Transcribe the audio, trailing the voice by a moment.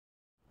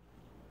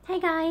Hey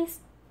guys,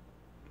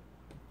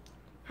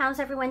 how's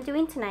everyone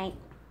doing tonight?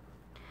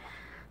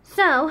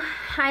 So,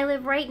 I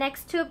live right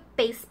next to a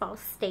baseball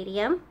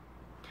stadium,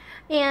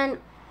 and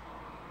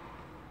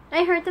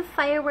I heard the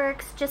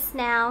fireworks just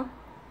now.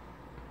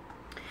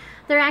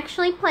 They're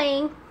actually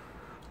playing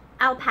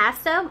El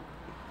Paso.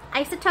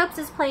 Isotopes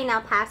is playing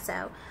El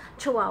Paso,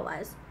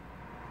 Chihuahuas.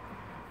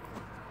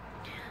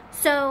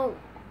 So,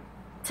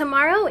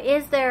 tomorrow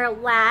is their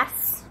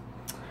last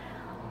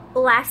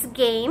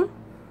game.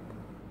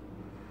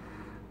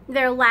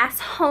 Their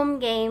last home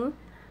game.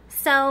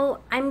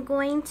 So I'm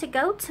going to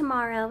go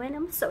tomorrow and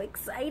I'm so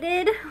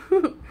excited.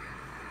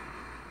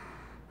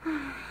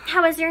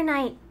 How was your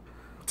night?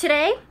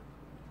 Today,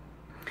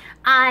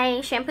 I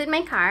shampooed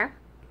my car.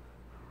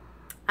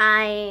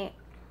 I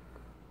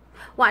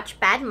watched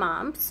Bad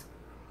Moms.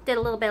 Did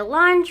a little bit of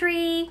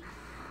laundry.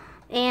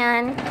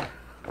 And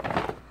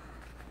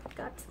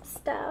got some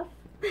stuff.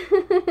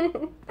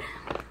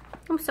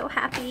 I'm so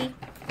happy.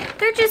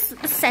 They're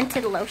just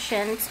scented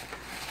lotions.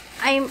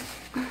 I'm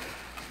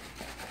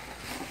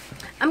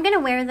gonna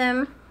wear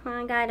them.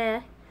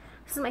 This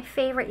is my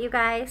favorite, you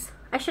guys.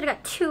 I should have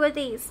got 2 of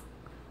these.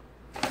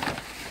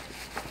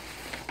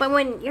 But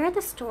when you're at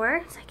the store,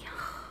 it's like,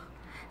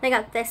 I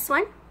got this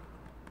one.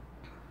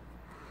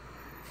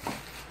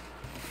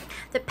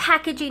 The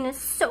packaging is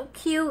so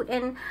cute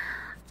and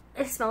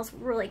it smells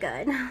really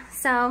good.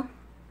 So,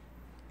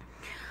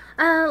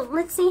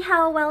 let's see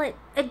how well it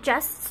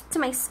adjusts to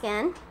my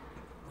skin.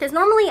 Because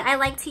normally I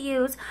like to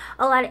use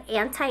a lot of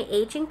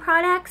anti-aging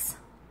products.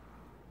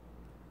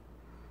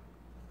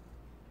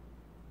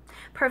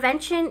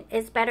 Prevention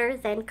is better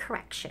than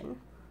correction.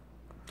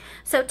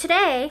 So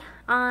today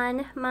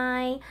on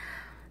my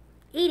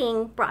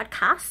eating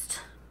broadcast,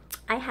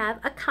 I have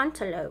a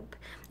cantaloupe.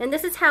 And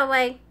this is how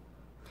I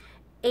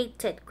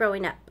ate it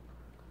growing up.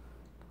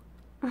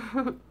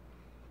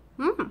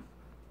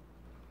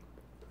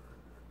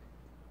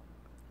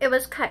 It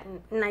was cut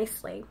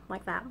nicely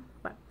like that.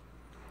 But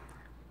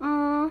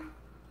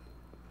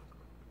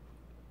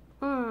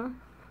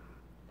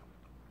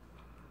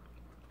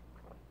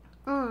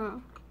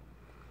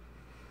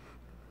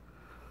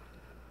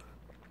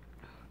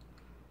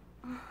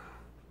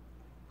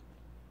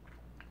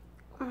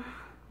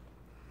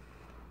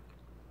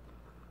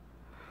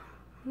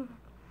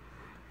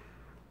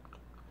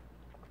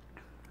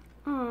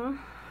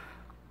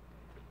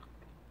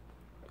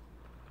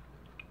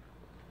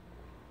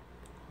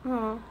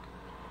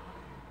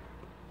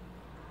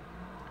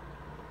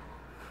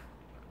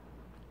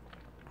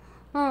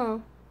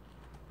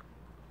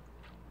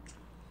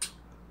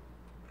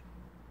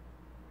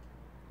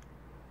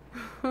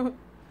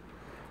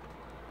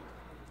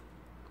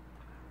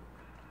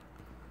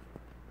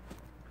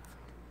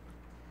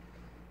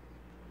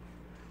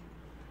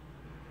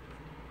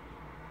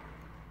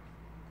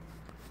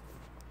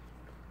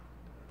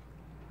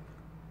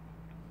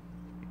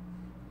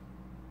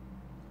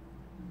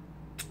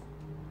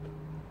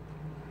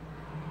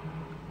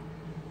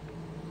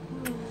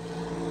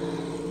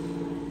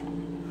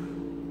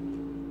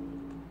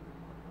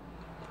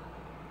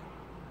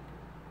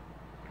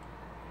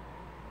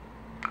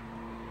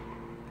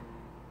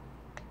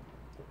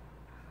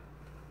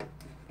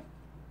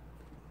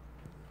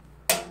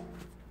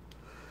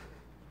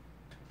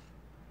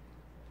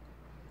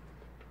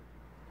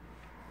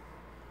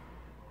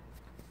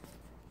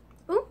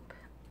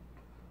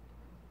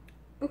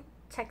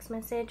text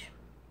message.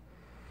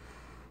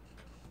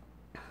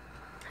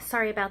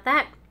 Sorry about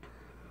that.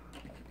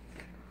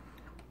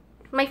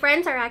 My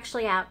friends are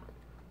actually out.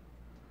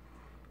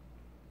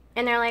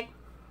 And they're like,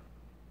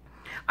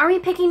 are we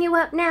picking you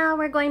up now?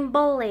 We're going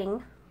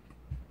bowling.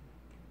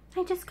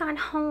 I just got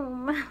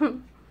home.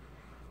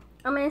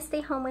 I'm gonna stay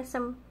home with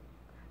some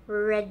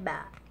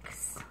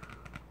redbacks.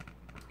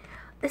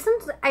 This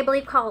one's, I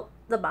believe, called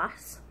The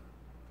Boss.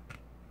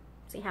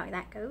 See how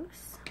that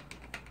goes.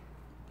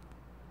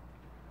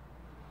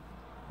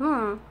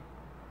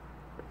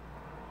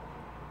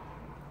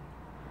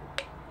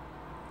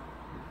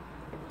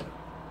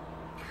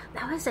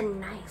 That was a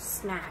nice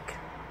snack.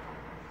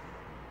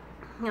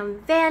 I'm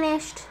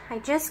vanished. I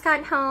just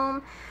got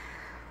home,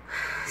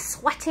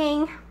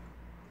 sweating,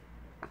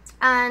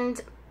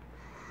 and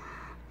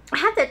I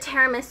had the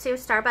tiramisu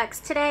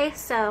Starbucks today,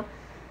 so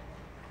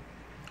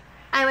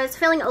I was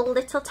feeling a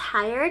little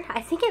tired.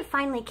 I think it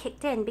finally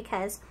kicked in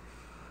because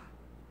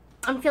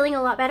I'm feeling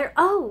a lot better.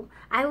 Oh,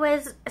 I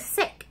was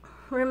sick.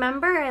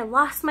 Remember, I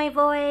lost my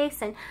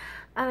voice and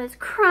I was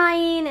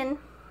crying and,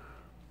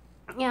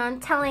 you know,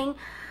 telling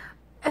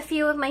a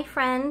few of my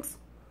friends,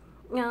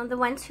 you know, the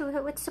ones who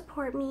would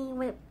support me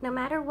with, no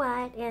matter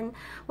what, and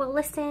will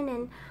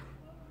listen,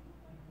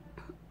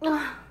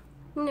 and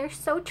they're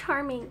so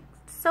charming,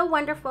 so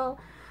wonderful.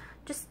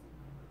 Just,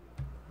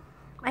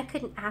 I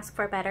couldn't ask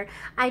for better.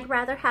 I'd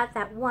rather have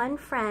that one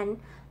friend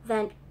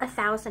than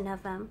 1,000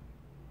 of them.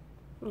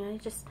 You know,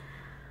 just,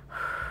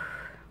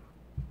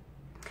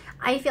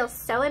 I feel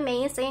so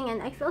amazing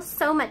and I feel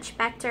so much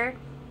better.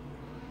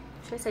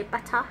 Should I say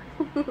better?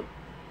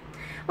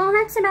 Well,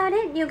 that's about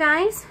it, you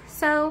guys.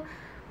 So,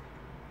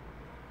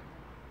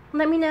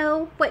 let me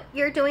know what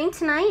you're doing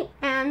tonight,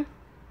 and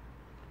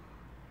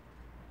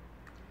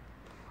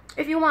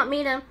if you want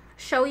me to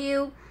show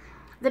you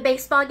the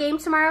baseball game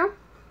tomorrow,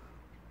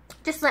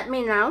 just let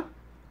me know.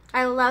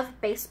 I love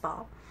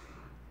baseball.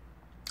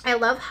 I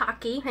love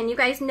hockey, and you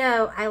guys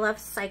know I love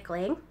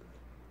cycling.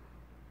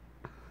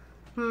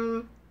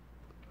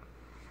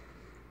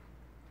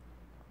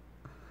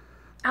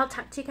 I'll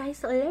talk to you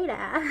guys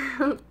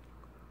later.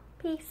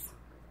 Peace.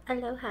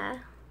 Aloha.